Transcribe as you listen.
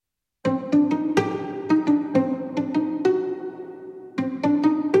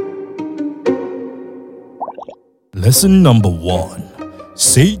Lesson number 1.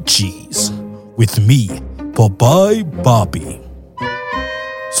 Say cheese. With me, Popeye Bobby.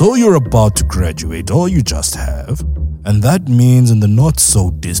 So you're about to graduate, or you just have, and that means in the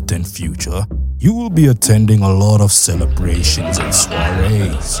not-so-distant future, you will be attending a lot of celebrations and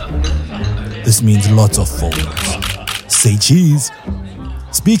soirees. This means lots of photos. Say cheese.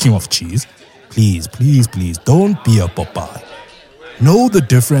 Speaking of cheese, please don't be a Popeye. Know the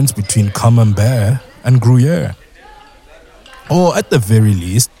difference between Camembert and Gruyere. Or at the very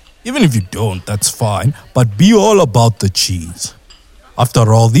least, even if you don't, that's fine, but be all about the cheese.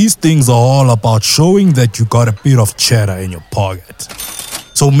 After all, these things are all about showing that you got a bit of cheddar in your pocket.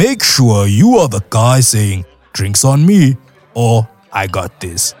 So make sure you are the guy saying, "Drinks on me," or "I got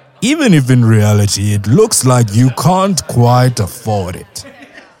this," even if in reality it looks like you can't quite afford it.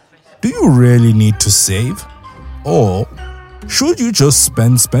 Do you really need to save? Or should you just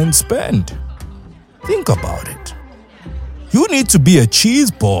spend? Think about it. You need to be a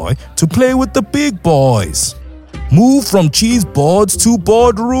cheese boy to play with the big boys. Move from cheese boards to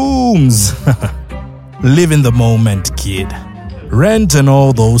boardrooms. Live in the moment, kid. Rent and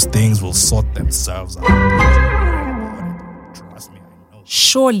all those things will sort themselves out. Trust me, I know.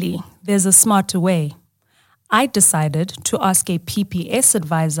 Surely there's a smarter way. I decided to ask a PPS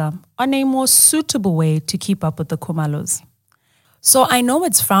advisor on a more suitable way to keep up with the Kumalos. So I know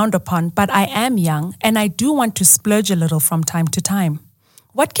it's frowned upon, but I am young and I do want to splurge a little from time to time.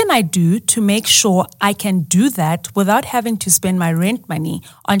 What can I do to make sure I can do that without having to spend my rent money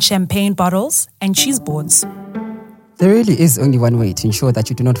on champagne bottles and cheese boards? There really is only one way to ensure that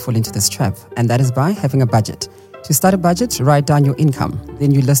you do not fall into this trap, and that is by having a budget. To start a budget, write down your income.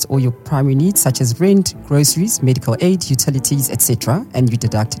 Then you list all your primary needs such as rent, groceries, medical aid, utilities, etc., and you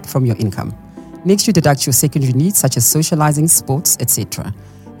deduct it from your income. Next, you deduct your secondary needs such as socializing, sports, etc.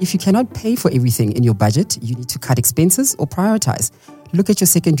 If you cannot pay for everything in your budget, you need to cut expenses or prioritize. Look at your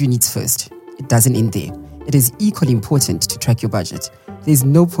secondary needs first. It doesn't end there. It is equally important to track your budget. There's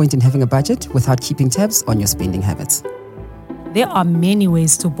no point in having a budget without keeping tabs on your spending habits. There are many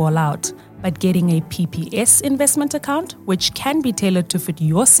ways to ball out, but getting a PPS investment account, which can be tailored to fit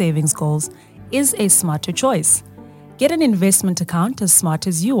your savings goals, is a smarter choice. Get an investment account as smart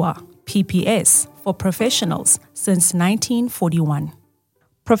as you are. PPS for professionals since 1941.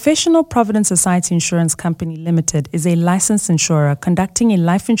 Professional Provident Society Insurance Company Limited is a licensed insurer conducting a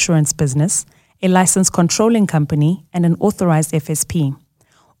life insurance business, a licensed controlling company, and an authorized FSP.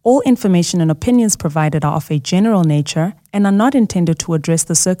 All information and opinions provided are of a general nature and are not intended to address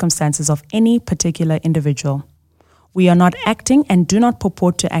the circumstances of any particular individual. We are not acting and do not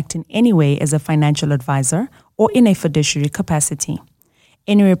purport to act in any way as a financial advisor or in a fiduciary capacity.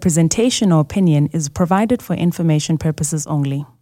 Any representation or opinion is provided for information purposes only.